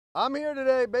I'm here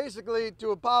today basically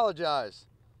to apologize.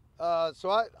 So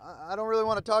I don't really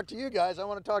want to talk to you guys. I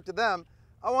want to talk to them.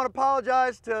 I want to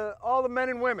apologize to all the men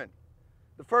and women,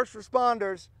 the first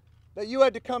responders, that you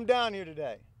had to come down here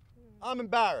today. I'm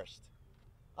embarrassed.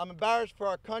 I'm embarrassed for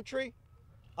our country.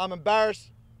 I'm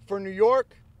embarrassed for New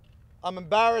York. I'm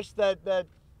embarrassed that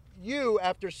you,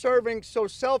 after serving so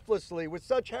selflessly with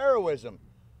such heroism,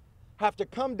 have to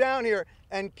come down here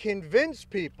and convince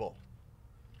people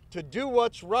to do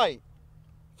what's right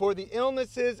for the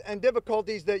illnesses and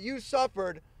difficulties that you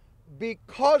suffered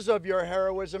because of your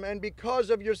heroism and because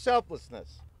of your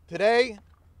selflessness. Today,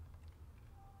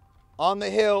 on the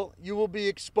Hill, you will be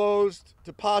exposed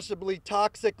to possibly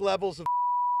toxic levels of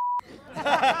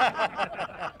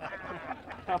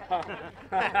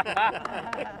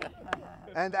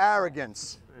and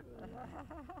arrogance.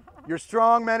 You're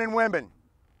strong men and women,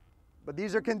 but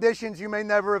these are conditions you may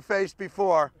never have faced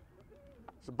before.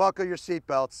 So buckle your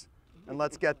seatbelts and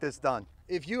let's get this done.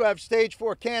 If you have stage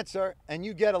 4 cancer and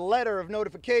you get a letter of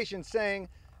notification saying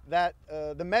that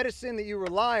the medicine that you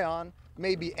rely on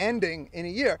may be ending in a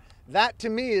year, that to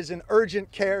me is an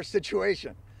urgent care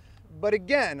situation. But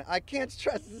again, I can't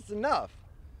stress this enough.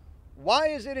 Why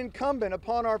is it incumbent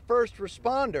upon our first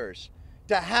responders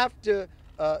to have to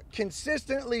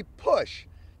consistently push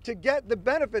to get the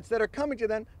benefits that are coming to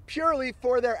them purely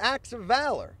for their acts of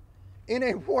valor in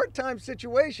a wartime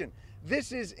situation?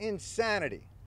 This is insanity.